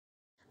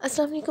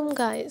Assalamualaikum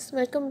guys,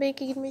 welcome back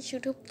in my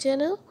YouTube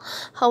channel.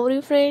 How are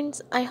you friends?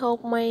 I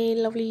hope my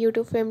lovely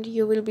YouTube family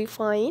you will be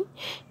fine.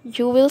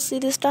 You will see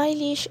the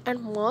stylish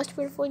and most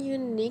beautiful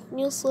unique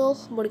new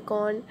self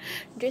bodycon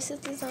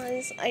dresses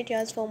designs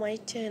ideas for my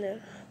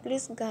channel.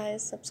 Please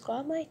guys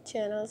subscribe my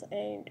channels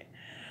and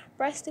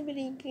press the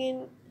bell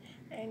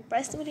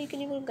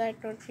icon you will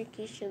get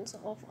notifications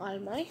of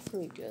all my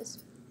videos.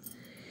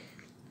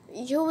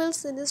 You will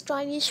see the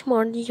stylish,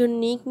 modern,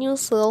 unique new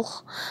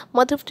silk,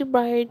 mother of the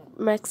bride,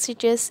 maxi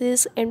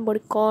dresses, and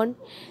bodycon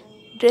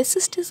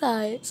dresses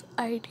designs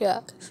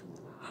ideas.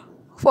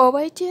 For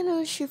my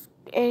channel, shift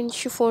and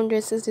chiffon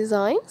dresses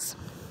designs.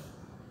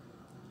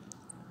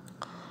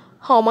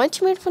 How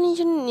much made for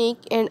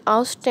unique and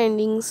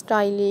outstanding,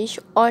 stylish,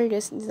 all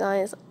dress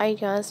designs,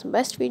 ideas,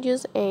 best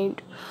videos, and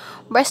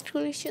best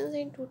collections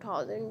in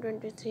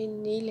 2023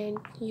 nail and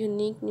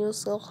unique new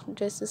silk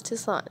dresses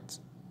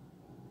designs.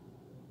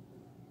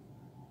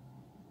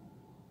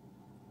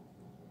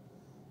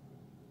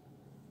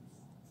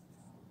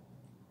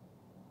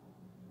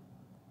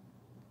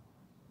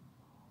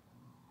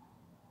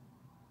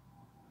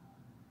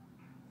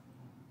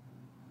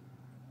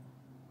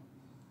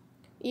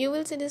 You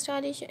will see the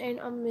stylish and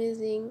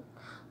amazing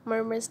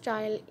mermaid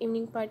style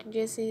evening party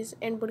dresses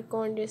and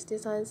bodycon dress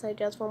designs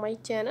ideas for my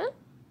channel.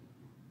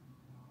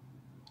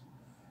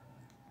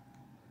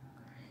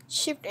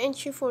 Shift and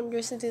chiffon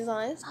dresses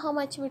designs. How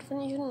much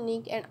beautiful,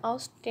 unique, and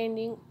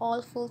outstanding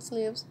all full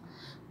sleeves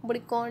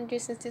bodycon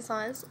dresses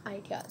designs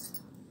ideas.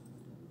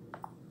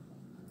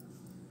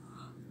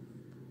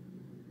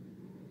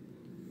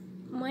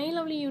 My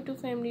lovely YouTube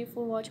family,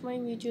 for watch my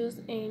videos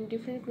and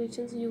different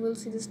collections, you will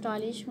see the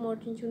stylish,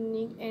 modern,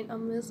 unique, and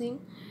amazing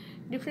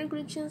different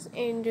collections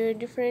and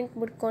different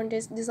boot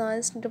contest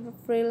designs, double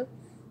frill,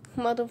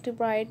 mother of the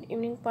bride,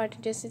 evening party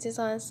dresses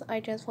designs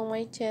ideas for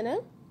my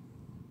channel.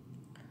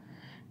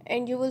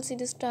 And you will see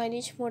the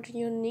stylish, modern,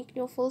 unique,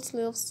 new full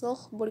sleeve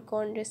silk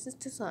bodycon dresses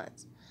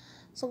designs.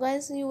 So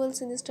guys, you will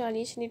see the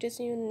stylish,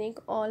 latest, unique,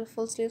 all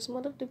full sleeves,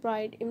 mother of the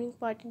bride, evening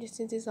party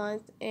dresses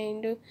designs,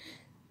 and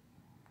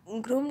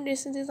groom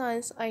dressing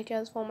designs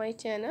ideas for my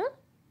channel.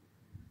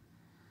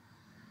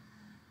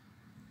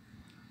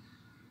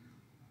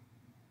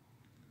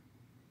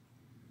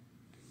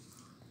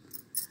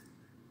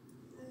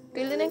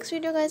 Till the next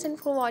video guys, and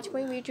for watch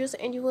my videos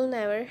and you will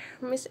never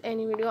miss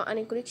any video,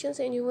 any collections,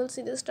 and you will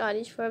see the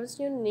stylish, fabulous,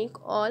 unique,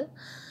 all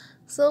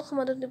silk,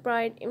 mother of the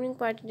bride, evening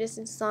party dress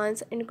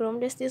designs, and groom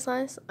dress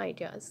designs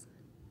ideas.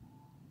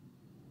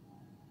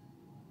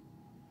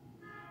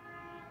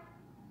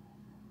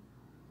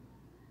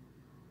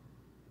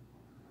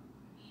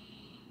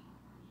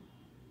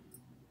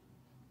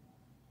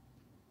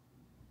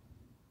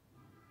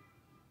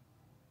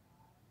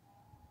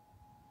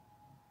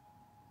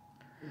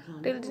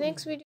 till the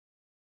next video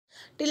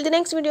till the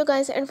next video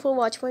guys, and for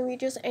watch my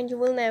videos and you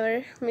will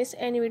never miss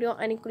any video,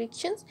 any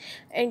collections,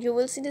 and you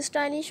will see the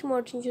stylish,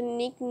 modern,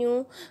 unique,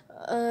 new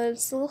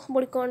silk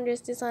bodycon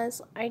dress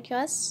designs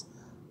ideas,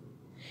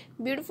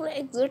 beautiful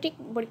exotic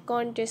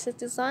bodycon dresses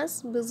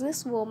designs,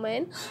 business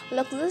woman,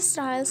 luxury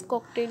styles,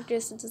 cocktail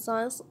dresses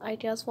designs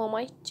ideas for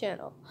my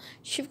channel,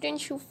 shift and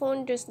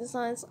chiffon dress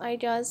designs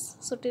ideas.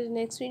 So till the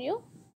next video.